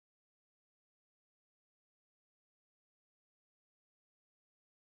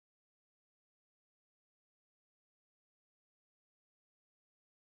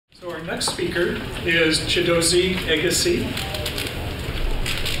So our next speaker is Chiedozie Egesi.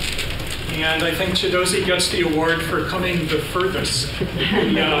 And I think Chiedozie gets the award for coming the furthest.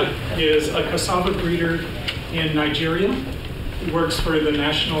 He is a cassava breeder in Nigeria. He works for the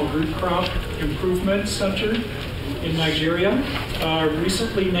National Root Crop Improvement Center in Nigeria.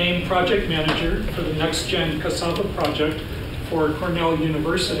 Recently named project manager for the Next Gen Cassava project for Cornell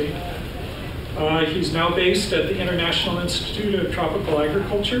University. He's now based at the International Institute of Tropical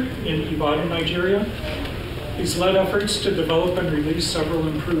Agriculture in Ibadan, Nigeria. He's led efforts to develop and release several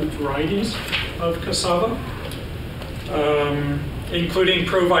improved varieties of cassava, including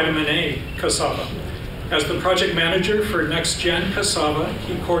provitamin A cassava. As the project manager for Next Gen Cassava,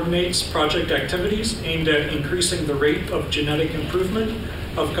 he coordinates project activities aimed at increasing the rate of genetic improvement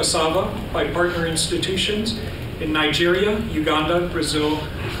of cassava by partner institutions in Nigeria, Uganda, Brazil,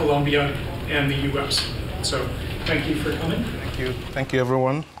 Colombia, and the US. So thank you for coming. Thank you. Thank you,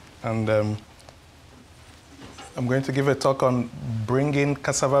 everyone. And I'm going to give a talk on bringing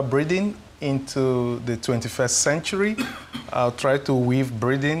cassava breeding into the 21st century. I'll try to weave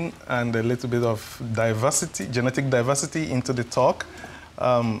breeding and a little bit of diversity, genetic diversity into the talk.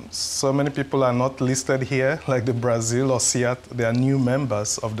 So many people are not listed here, like the Brazil or SIAT. They are new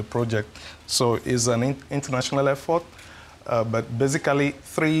members of the project. So it's an international effort, but basically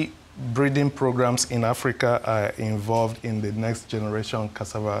 3 breeding programs in Africa are involved in the next generation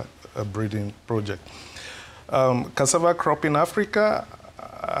cassava breeding project. Cassava crop in Africa,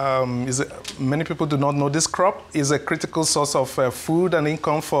 many people do not know this crop is a critical source of food and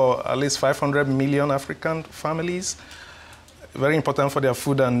income for at least 500 million African families. Very important for their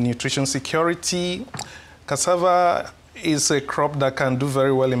food and nutrition security. Cassava is a crop that can do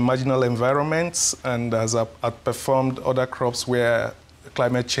very well in marginal environments and has outperformed other crops where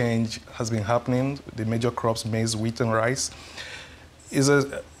climate change has been happening. The major crops, maize, wheat, and rice, is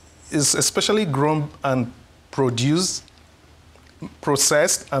especially grown and produced,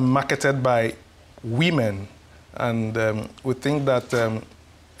 processed, and marketed by women. And we think that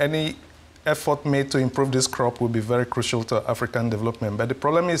any effort made to improve this crop will be very crucial to African development. But the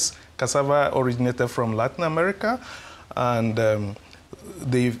problem is cassava originated from Latin America, and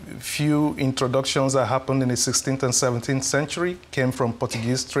the few introductions that happened in the 16th and 17th century came from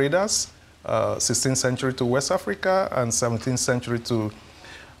Portuguese traders, 16th century to West Africa, and 17th century to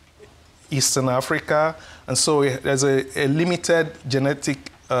Eastern Africa. And so there's a limited genetic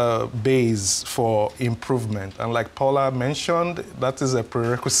base for improvement. And like Paula mentioned, that is a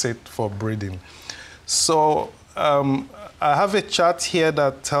prerequisite for breeding. So I have a chart here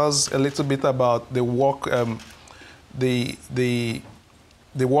that tells a little bit about the work,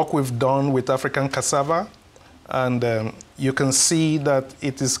 the work we've done with African cassava. And you can see that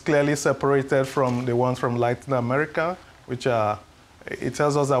it is clearly separated from the ones from Latin America, which are, it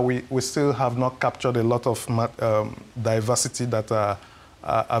tells us that we still have not captured a lot of diversity that are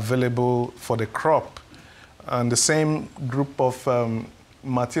available for the crop. And the same group of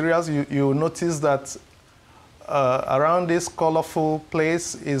materials, you notice that around this colorful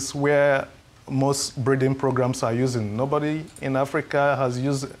place is where most breeding programs are using. Nobody in Africa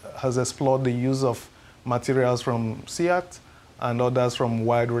has explored the use of materials from SIAT and others from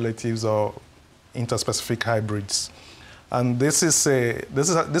wide relatives or interspecific hybrids. And this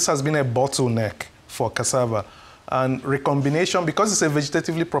has been a bottleneck for cassava. And recombination, because it's a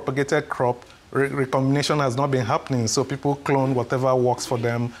vegetatively propagated crop, recombination has not been happening. So people clone whatever works for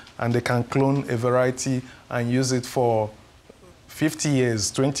them, and they can clone a variety and use it for 50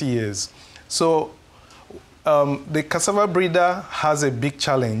 years, 20 years. So the cassava breeder has a big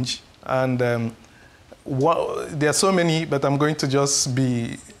challenge. And there are so many, but I'm going to just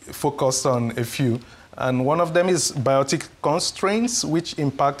be focused on a few. And one of them is biotic constraints, which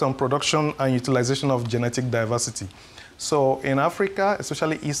impact on production and utilization of genetic diversity. So in Africa,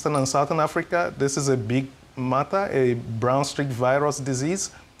 especially Eastern and Southern Africa, this is a big matter, a brown streak virus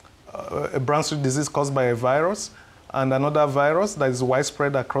disease, a brown streak disease caused by a virus, and another virus that is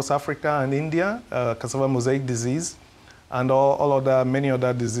widespread across Africa and India, cassava mosaic disease, and many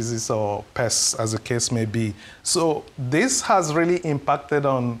other diseases or pests, as the case may be. So this has really impacted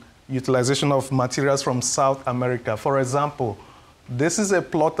on utilization of materials from South America. For example, this is a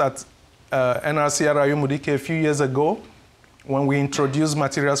plot at NRC Arayumudike a few years ago when we introduced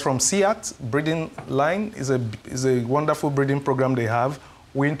materials from SIAT. Breeding line is a wonderful breeding program they have.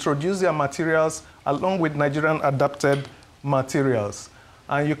 We introduced their materials along with Nigerian adapted materials.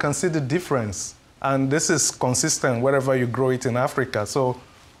 And you can see the difference. And this is consistent wherever you grow it in Africa. So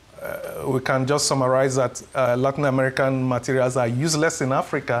we can just summarize that Latin American materials are useless in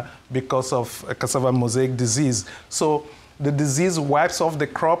Africa because of cassava mosaic disease. So the disease wipes off the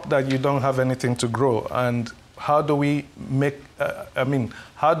crop that you don't have anything to grow. And how do we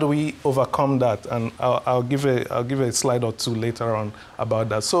how do we overcome that? And I'll give a slide or two later on about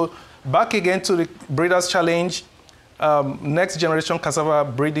that. So back again to the Breeders' Challenge. Next Generation Cassava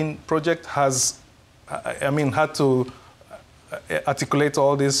Breeding Project has, had to articulate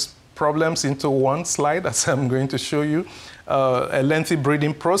all these problems into one slide, as I'm going to show you. A lengthy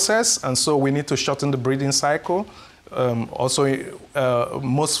breeding process, and so we need to shorten the breeding cycle. Also,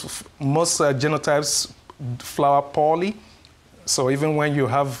 most genotypes flower poorly. So even when you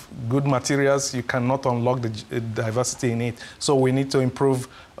have good materials, you cannot unlock the diversity in it. So we need to improve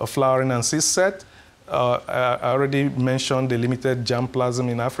flowering and seed set. I already mentioned the limited germplasm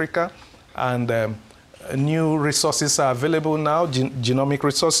in Africa, and new resources are available now, genomic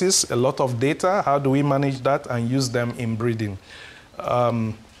resources, a lot of data. How do we manage that and use them in breeding?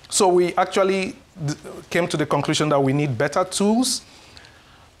 So we actually came to the conclusion that we need better tools.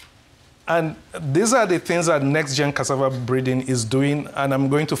 And these are the things that Next Gen Cassava Breeding is doing, and I'm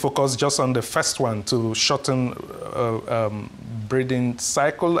going to focus just on the first one to shorten breeding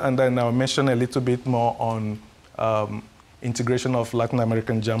cycle, and then I'll mention a little bit more on integration of Latin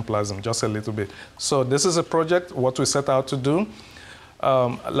American germplasm, just a little bit. So this is a project, what we set out to do.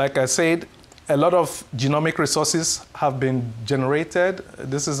 Like I said, a lot of genomic resources have been generated.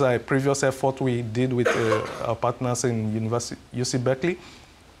 This is a previous effort we did with our partners in UC Berkeley.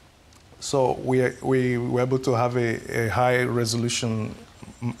 So we were able to have a high resolution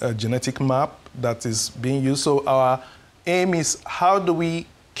genetic map that is being used. So our aim is, how do we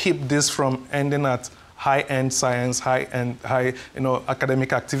keep this from ending at high-end science, high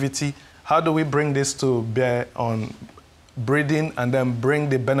academic activity? How do we bring this to bear on breeding and then bring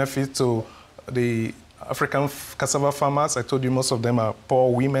the benefit to the African cassava farmers? I told you most of them are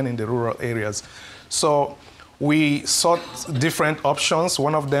poor women in the rural areas. So we sought different options.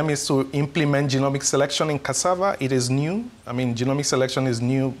 One of them is to implement genomic selection in cassava. It is new. Genomic selection is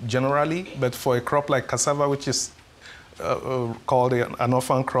new generally, but for a crop like cassava, which is called an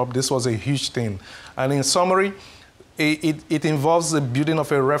orphan crop, this was a huge thing. And in summary, it involves the building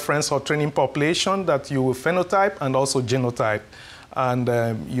of a reference or training population that you will phenotype and also genotype. And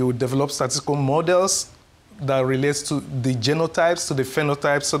you develop statistical models that relates to the genotypes, to the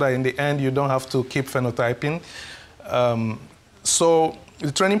phenotypes, so that in the end you don't have to keep phenotyping. So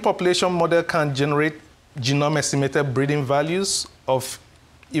the training population model can generate genome estimated breeding values of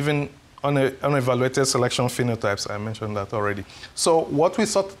even unevaluated selection phenotypes. I mentioned that already. So what we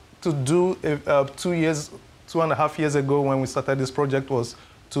sought to do 2.5 years ago when we started this project was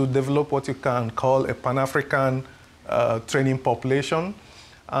to develop what you can call a Pan-African training population.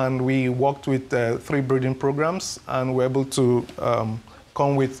 And we worked with 3 breeding programs, and we're able to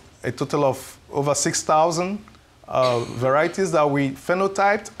come with a total of over 6,000 varieties that we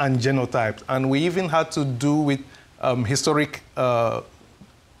phenotyped and genotyped. And we even had to do with historic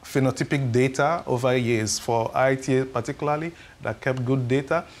phenotypic data over years for IITA particularly, that kept good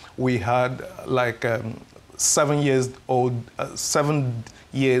data. We had like 7 years old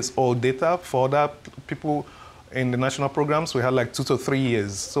data. For other people in the national programs, we had like 2 to 3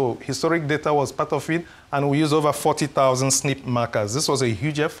 years. So historic data was part of it, and we used over 40,000 SNP markers. This was a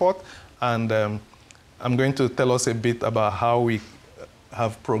huge effort, and I'm going to tell us a bit about how we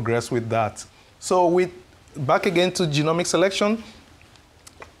have progressed with that. So back again to genomic selection.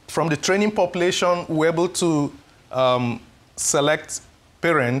 From the training population, we're able to select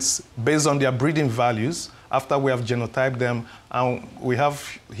parents based on their breeding values after we have genotyped them. And we have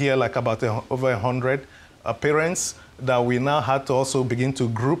here like about over 100 parents that we now had to also begin to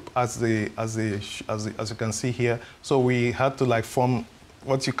group as you can see here. So we had to like form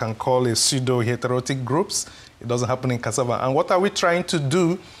what you can call a pseudo-heterotic groups. It doesn't happen in cassava. And what are we trying to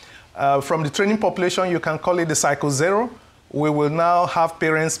do? From the training population, you can call it the cycle 0. We will now have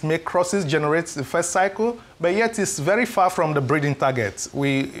parents make crosses, generate the first cycle, but yet it's very far from the breeding targets.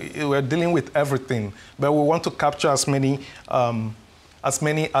 We're dealing with everything, but we want to capture as many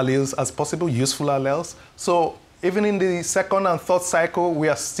alleles as possible, useful alleles. So even in the second and third cycle, we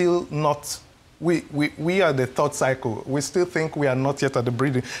are still not, we are the third cycle. We still think we are not yet at the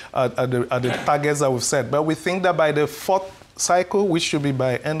breeding, at the targets that we've set. But we think that by the fourth cycle, which should be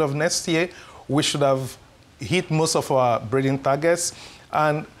by end of next year, we should have hit most of our breeding targets.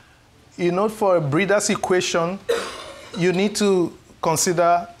 And for a breeder's equation, you need to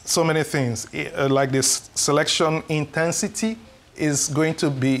consider so many things. Like this selection intensity is going to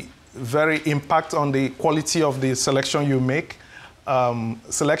be very impact on the quality of the selection you make.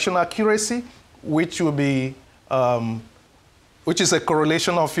 Selection accuracy, which will be, which is a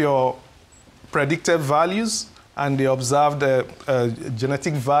correlation of your predicted values and they observed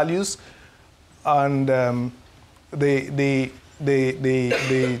genetic values, and the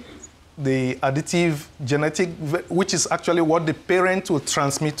additive genetic, which is actually what the parent will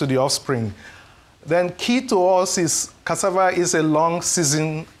transmit to the offspring. Then key to us is cassava is a long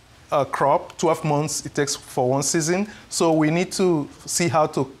season crop, 12 months it takes for one season. So we need to see how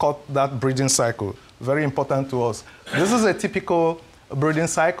to cut that breeding cycle. Very important to us. This is a typical breeding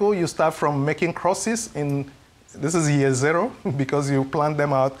cycle. You start from making crosses this is year 0, because you plant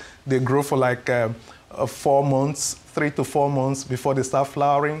them out. They grow for like 4 months, 3 to 4 months before they start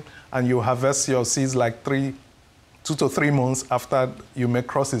flowering, and you harvest your seeds like 2 to 3 months after you make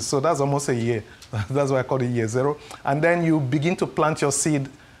crosses. So that's almost a year. That's why I call it year 0. And then you begin to plant your seed,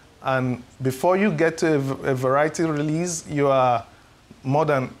 and before you get to a variety release, you're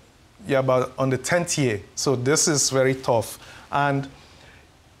about on the 10th year. So this is very tough. And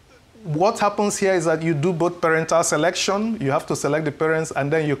what happens here is that you do both parental selection. You have to select the parents,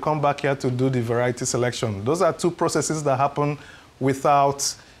 and then you come back here to do the variety selection. Those are 2 processes that happen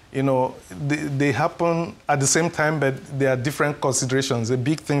without, they happen at the same time, but they are different considerations. A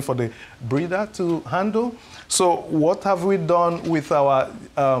big thing for the breeder to handle. So what have we done with our,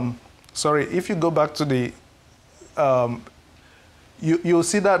 if you go back to the, you'll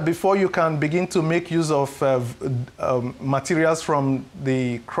see that before you can begin to make use of materials from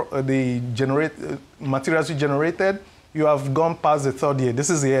materials you generated, you have gone past the 3rd year. This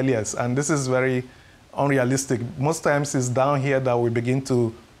is the earliest, and this is very unrealistic. Most times it's down here that we begin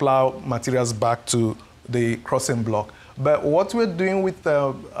to plow materials back to the crossing block. But what we're doing with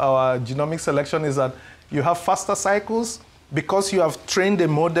our genomic selection is that you have faster cycles. Because you have trained a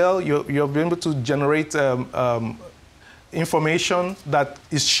model, you'll be able to generate information that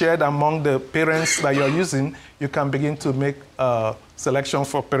is shared among the parents that you're using. You can begin to make selection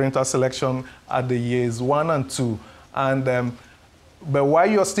for parental selection at the years 1 and 2. And but while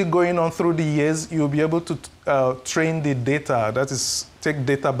you're still going on through the years, you'll be able to train the data. That is, take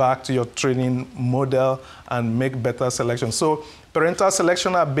data back to your training model and make better selection. So parental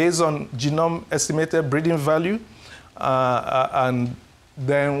selection are based on genome estimated breeding value, and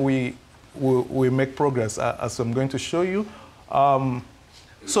then we make progress, as I'm going to show you.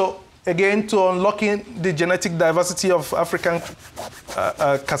 So again, to unlocking the genetic diversity of African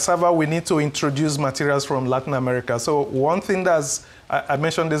cassava, we need to introduce materials from Latin America. So one thing I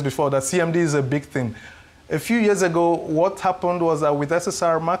mentioned this before, that CMD is a big thing. A few years ago, what happened was that with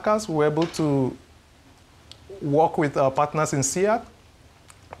SSR markers, we were able to work with our partners in SIAC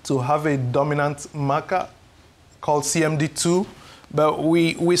to have a dominant marker called CMD2. But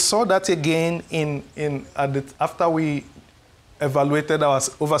we saw that again after we evaluated our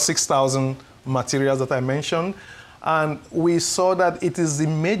over 6,000 materials that I mentioned, and we saw that it is a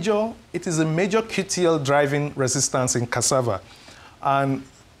major QTL driving resistance in cassava.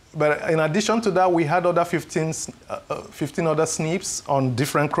 But in addition to that, we had other 15 other SNPs on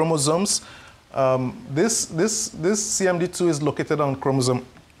different chromosomes. This CMD2 is located on chromosome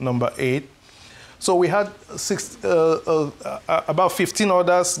number 8. So we had about 15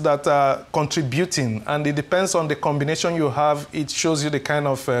 others that are contributing, and it depends on the combination you have. It shows you the kind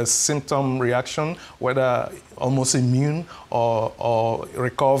of symptom reaction, whether almost immune or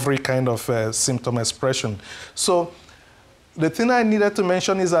recovery kind of symptom expression. So the thing I needed to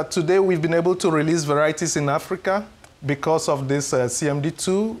mention is that today we've been able to release varieties in Africa because of this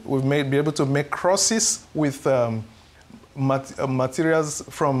CMD2. We've been able to make crosses with materials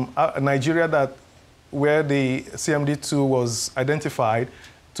from Nigeria where the CMD2 was identified,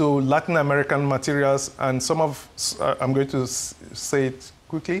 to Latin American materials, and I'm going to say it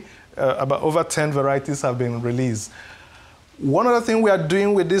quickly, about over 10 varieties have been released. One other thing we are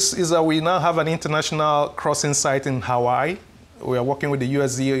doing with this is that we now have an international crossing site in Hawaii. We are working with the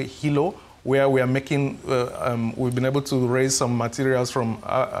USDA Hilo, where we are making, we've been able to raise some materials from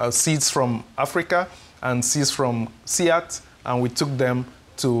seeds from Africa and seeds from SIAT, and we took them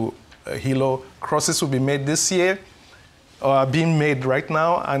to Hilo. Crosses will be made this year, or are being made right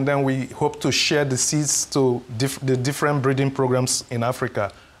now, and then we hope to share the seeds to the different breeding programs in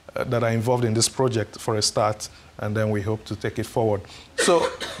Africa that are involved in this project for a start, and then we hope to take it forward. So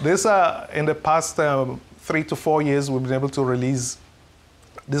these are, in the past 3 to 4 years, we've been able to release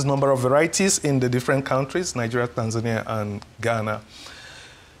this number of varieties in the different countries, Nigeria, Tanzania, and Ghana.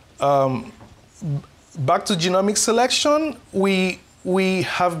 Back to genomic selection, we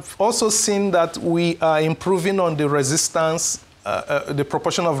have also seen that we are improving on the resistance, the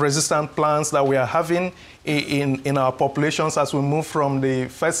proportion of resistant plants that we are having in our populations as we move from the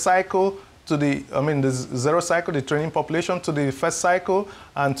first cycle to the 0 cycle, the training population, to the first cycle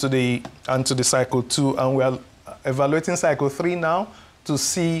and to the cycle 2. And we are evaluating cycle 3 now to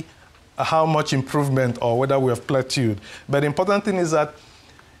see how much improvement or whether we have plateaued. But the important thing is that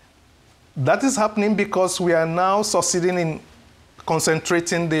that is happening because we are now succeeding in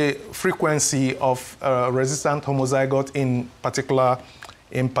concentrating the frequency of resistant homozygote in particular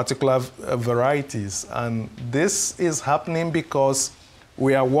varieties. And this is happening because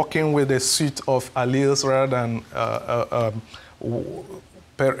we are working with a suite of alleles rather than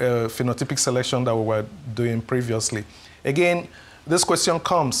phenotypic selection that we were doing previously. Again, this question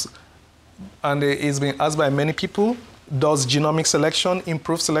comes, and it's been asked by many people: does genomic selection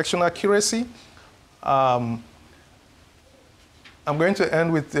improve selection accuracy? I'm going to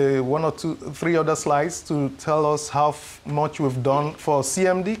end with 1 or 2, 3 other slides to tell us how much we've done for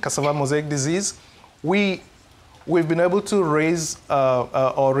CMD, cassava mosaic disease. We've been able to raise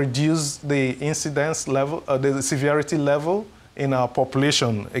or reduce the incidence level, the severity level in our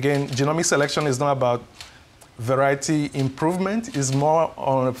population. Again, genomic selection is not about variety improvement, it's more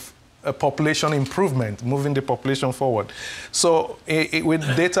on a population improvement, moving the population forward. So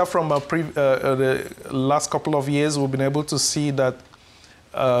with data from the last couple of years, we've been able to see that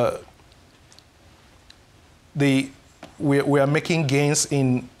we are making gains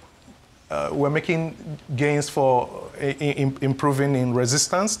in for improving in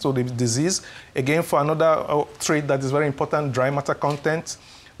resistance to the disease. Again, for another trait that is very important, dry matter content,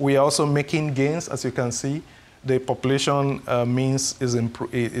 we are also making gains, as you can see. The population means is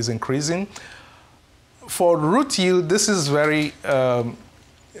increasing. For root yield, this is very,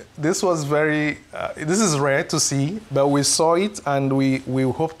 this is rare to see, but we saw it, and we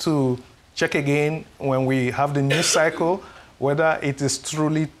hope to check again when we have the new cycle, whether it is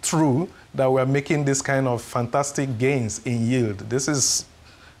truly true that we're making this kind of fantastic gains in yield. This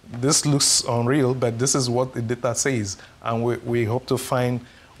looks unreal, but this is what the data says, and we hope to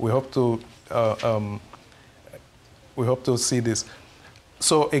see this.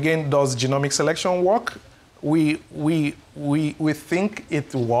 So again, does genomic selection work? We think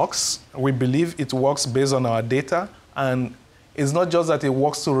it works. We believe it works based on our data, and it's not just that it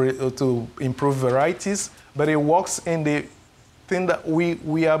works to improve varieties, but it works in the thing that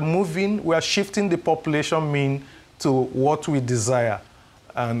we are shifting the population mean to what we desire,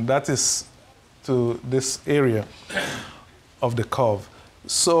 and that is to this area of the curve.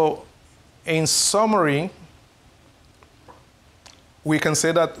 So in summary, we can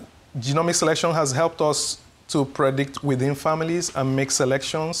say that genomic selection has helped us to predict within families and make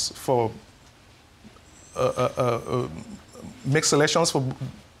selections for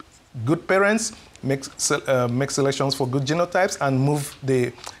good parents, make selections for good genotypes, and move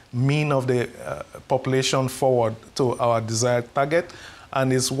the mean of the population forward to our desired target.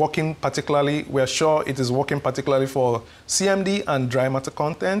 And it's working particularly, we are sure it is working particularly for CMD and dry matter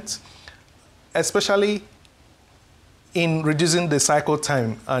content, especially in reducing the cycle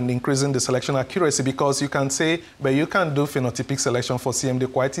time and increasing the selection accuracy, because you can say, but you can do phenotypic selection for CMD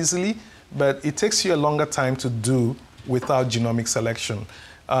quite easily, but it takes you a longer time to do without genomic selection.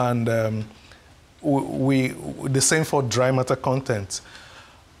 And the same for dry matter content.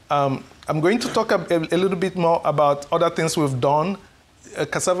 I'm going to talk a little bit more about other things we've done.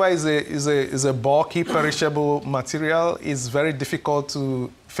 Cassava is a bulky, perishable material. It's very difficult to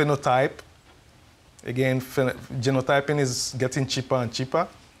phenotype. Again, genotyping is getting cheaper and cheaper.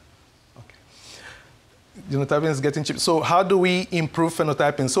 Okay. Genotyping is getting cheaper. So how do we improve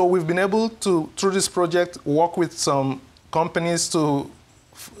phenotyping? So we've been able to, through this project, work with some companies to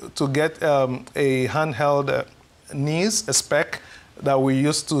get a handheld NIS, a spec that we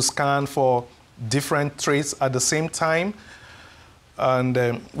use to scan for different traits at the same time.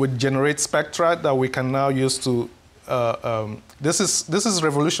 And we generate spectra that we can now use to this is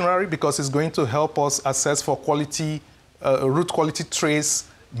revolutionary because it's going to help us assess for quality, root quality trace,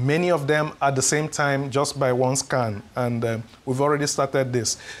 many of them at the same time just by one scan. And we've already started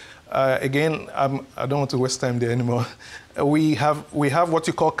this. Again, I don't want to waste time there anymore. We have what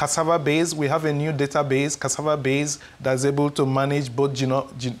you call Cassava base. We have a new database, Cassava base, that's able to manage both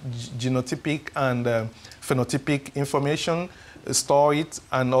genotypic and phenotypic information, store it,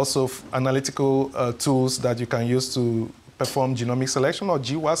 and also analytical tools that you can use to perform genomic selection or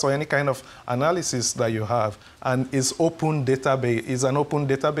GWAS or any kind of analysis that you have. And it's open database. It's an open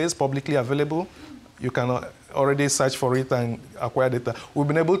database, publicly available. You can already search for it and acquire data. We've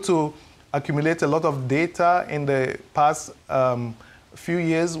been able to accumulate a lot of data in the past few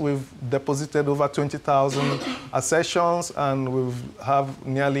years. We've deposited over 20,000 accessions, and we have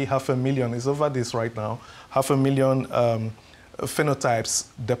nearly 500,000. It's over this right now. 500,000 phenotypes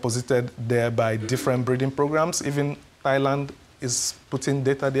deposited there by different breeding programs. Even Thailand is putting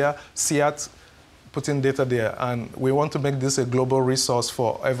data there. SEAT putting data there, and we want to make this a global resource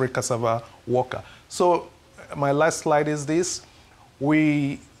for every cassava worker. So my last slide is this.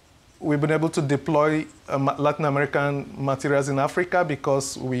 We've been able to deploy Latin American materials in Africa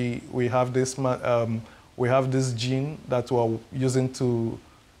because we have this gene that we're using to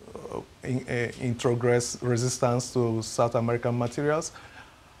introgress resistance to South American materials.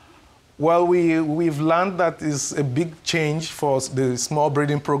 Well, we've learned that it's a big change for the small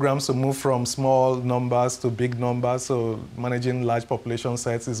breeding programs to move from small numbers to big numbers. So managing large population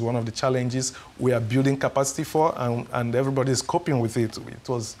sets is one of the challenges we are building capacity for, and everybody is coping with it.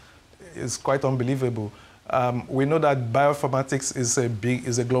 It's quite unbelievable. We know that bioinformatics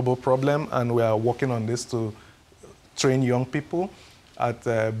is a global problem, and we are working on this to train young people at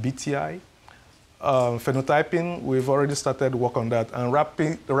BTI. Phenotyping, we've already started work on that. And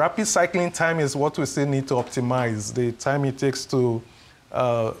rapid cycling time is what we still need to optimize. The time it takes to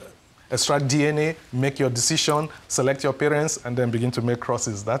extract DNA, make your decision, select your parents, and then begin to make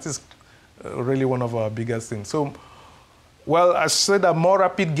crosses. That is really one of our biggest things. So, well, I said that more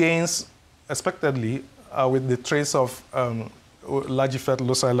rapid gains, expectedly, with the trace of large effect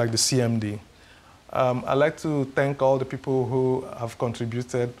loci like the CMD. I'd like to thank all the people who have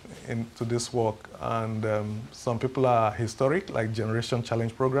contributed to this work. And some people are historic, like Generation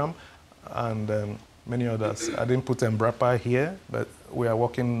Challenge Program, and many others. I didn't put Embrapa here, but we are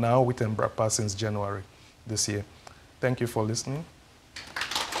working now with Embrapa since January this year. Thank you for listening.